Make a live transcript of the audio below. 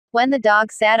When the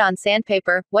dog sat on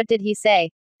sandpaper, what did he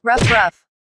say? Ruff ruff.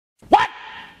 What?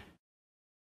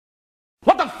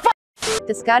 What the fuck?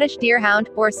 The Scottish Deerhound,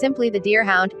 or simply the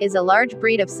Deerhound, is a large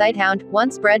breed of sighthound,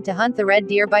 once bred to hunt the red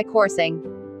deer by coursing.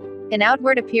 In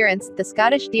outward appearance, the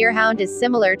Scottish Deerhound is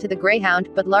similar to the Greyhound,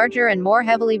 but larger and more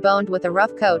heavily boned with a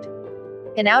rough coat.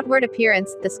 In outward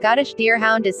appearance, the Scottish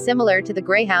Deerhound is similar to the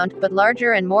Greyhound, but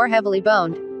larger and more heavily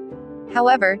boned.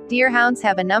 However, Deerhounds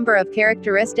have a number of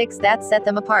characteristics that set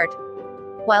them apart.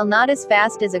 While not as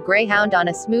fast as a Greyhound on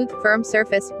a smooth, firm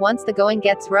surface, once the going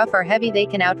gets rough or heavy they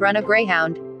can outrun a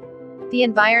Greyhound. The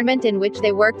environment in which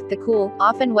they worked, the cool,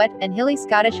 often wet, and hilly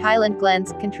Scottish Highland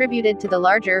glens, contributed to the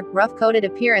larger, rough-coated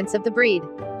appearance of the breed.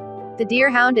 The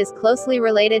Deerhound is closely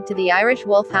related to the Irish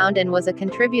Wolfhound and was a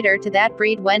contributor to that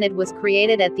breed when it was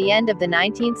created at the end of the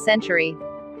 19th century.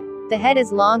 The head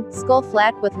is long, skull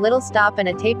flat with little stop and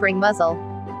a tapering muzzle.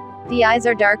 The eyes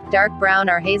are dark brown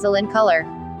or hazel in color.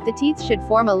 The teeth should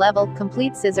form a level,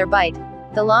 complete scissor bite.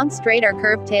 The long straight or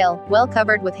curved tail, well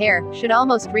covered with hair, should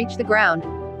almost reach the ground.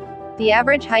 The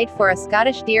average height for a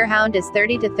Scottish Deerhound is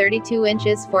 30 to 32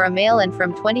 inches for a male and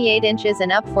from 28 inches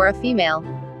and up for a female.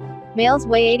 Males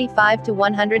weigh 85 to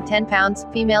 110 pounds,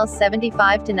 females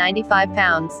 75 to 95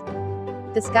 pounds.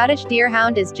 The Scottish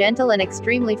Deerhound is gentle and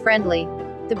extremely friendly.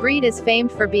 The breed is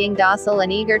famed for being docile and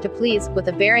eager to please, with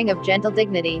a bearing of gentle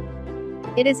dignity.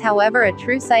 It is however a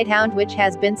true sighthound which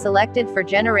has been selected for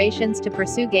generations to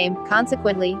pursue game,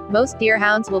 consequently, most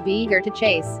deerhounds will be eager to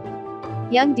chase.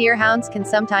 Young deerhounds can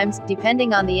sometimes,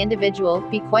 depending on the individual,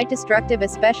 be quite destructive,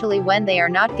 especially when they are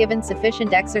not given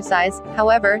sufficient exercise.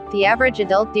 However, the average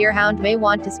adult deerhound may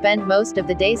want to spend most of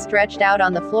the day stretched out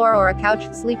on the floor or a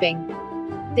couch, sleeping.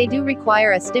 They do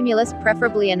require a stimulus,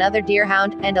 preferably another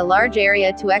deerhound, and a large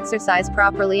area to exercise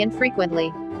properly and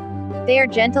frequently. They are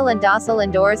gentle and docile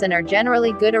indoors and are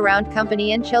generally good around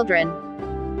company and children.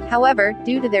 However,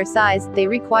 due to their size, they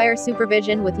require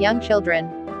supervision with young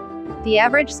children. The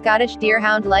average Scottish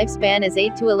Deerhound lifespan is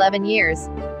 8 to 11 years.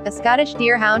 A Scottish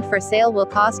Deerhound for sale will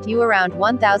cost you around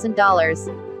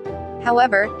 $1,000.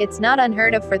 However, it's not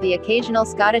unheard of for the occasional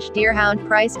Scottish Deerhound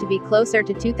price to be closer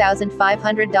to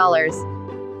 $2,500.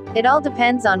 It all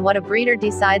depends on what a breeder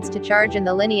decides to charge and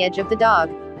the lineage of the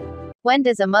dog. When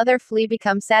does a mother flea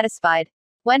become satisfied?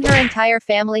 When her entire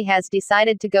family has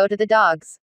decided to go to the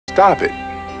dogs. Stop it.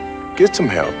 Get some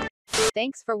help.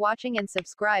 Thanks for watching and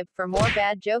subscribe for more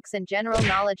bad jokes and general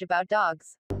knowledge about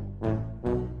dogs.